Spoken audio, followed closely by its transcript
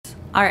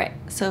All right,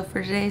 so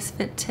for today's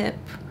fit tip,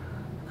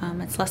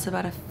 it's less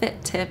about a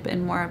fit tip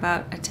and more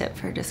about a tip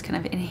for just kind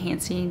of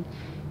enhancing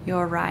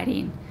your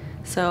riding.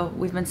 So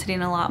we've been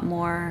sitting a lot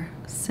more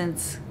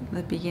since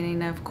the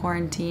beginning of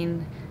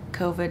quarantine,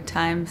 COVID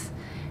times,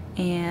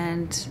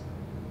 and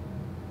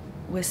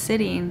with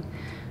sitting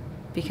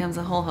becomes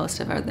a whole host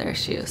of other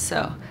issues.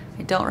 So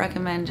I don't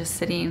recommend just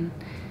sitting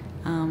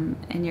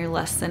in your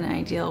less than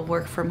ideal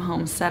work from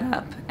home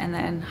setup and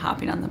then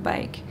hopping on the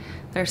bike.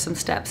 There's some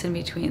steps in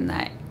between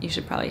that you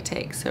should probably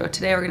take. So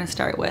today we're going to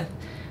start with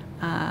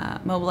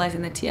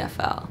mobilizing the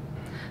TFL.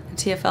 The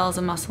TFL is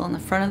a muscle in the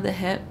front of the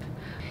hip,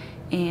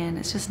 and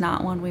it's just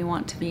not one we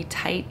want to be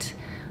tight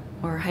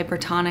or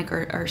hypertonic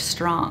or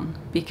strong,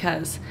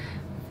 because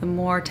the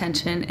more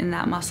tension in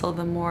that muscle,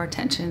 the more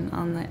tension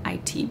on the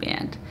IT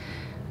band.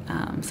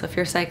 So if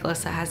you're a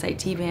cyclist that has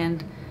IT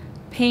band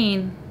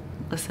pain,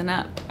 listen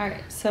up. All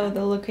right, so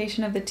the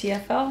location of the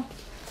TFL,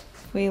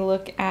 we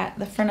look at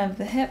the front of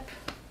the hip,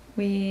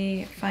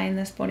 we find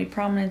this bony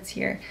prominence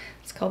here.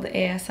 It's called the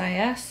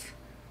ASIS,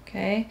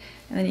 okay?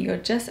 And then you go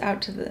just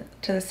out to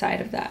the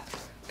side of that,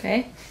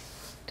 okay?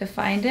 To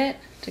find it,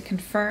 to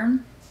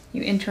confirm,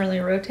 you internally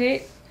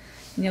rotate,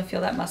 and you'll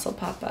feel that muscle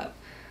pop up.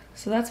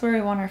 So that's where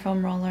we want our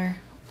foam roller.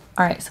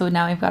 All right, so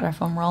now we've got our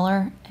foam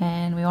roller,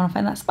 and we want to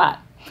find that spot.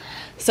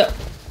 So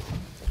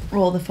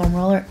roll the foam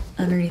roller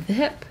underneath the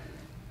hip,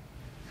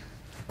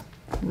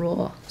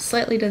 roll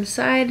slightly to the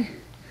side,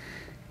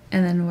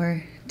 and then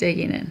we're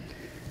digging in.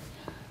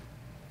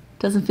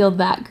 Doesn't feel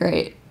that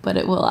great, but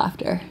it will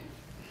after.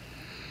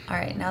 All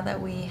right, now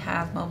that we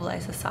have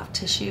mobilized the soft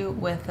tissue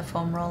with the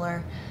foam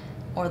roller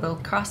or the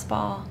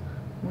crossball,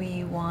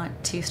 we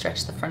want to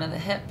stretch the front of the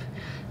hip.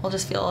 We'll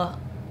just feel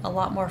a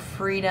lot more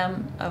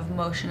freedom of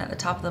motion at the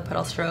top of the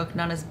pedal stroke,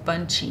 not as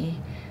bunchy,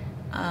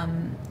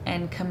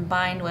 and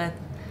combined with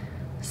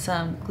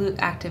some glute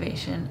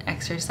activation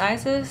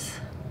exercises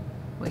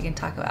we can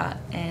talk about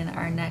in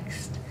our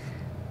next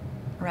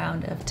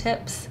round of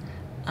tips.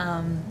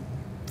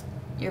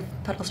 Your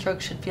pedal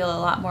stroke should feel a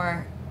lot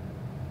more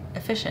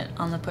efficient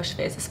on the push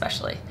phase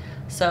especially.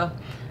 So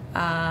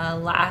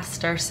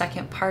last or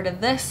second part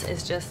of this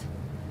is just,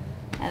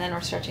 and then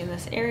we're stretching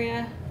this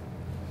area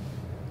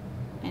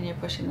and you're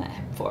pushing that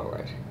hip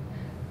forward.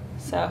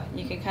 So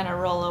you can kind of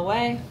roll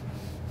away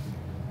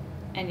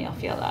and you'll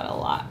feel that a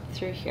lot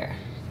through here.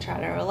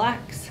 Try to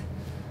relax.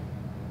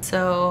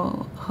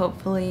 So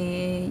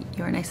hopefully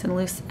you're nice and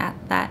loose at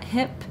that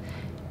hip,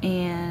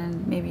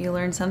 and maybe you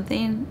learned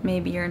something,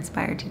 maybe you're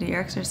inspired to do your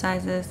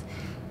exercises.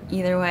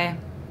 Either way,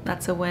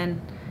 that's a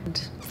win.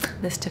 And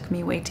this took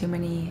me way too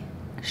many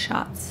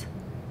shots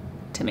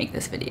to make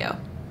this video,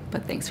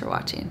 but thanks for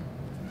watching.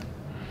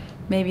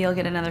 Maybe you'll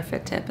get another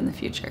fit tip in the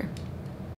future.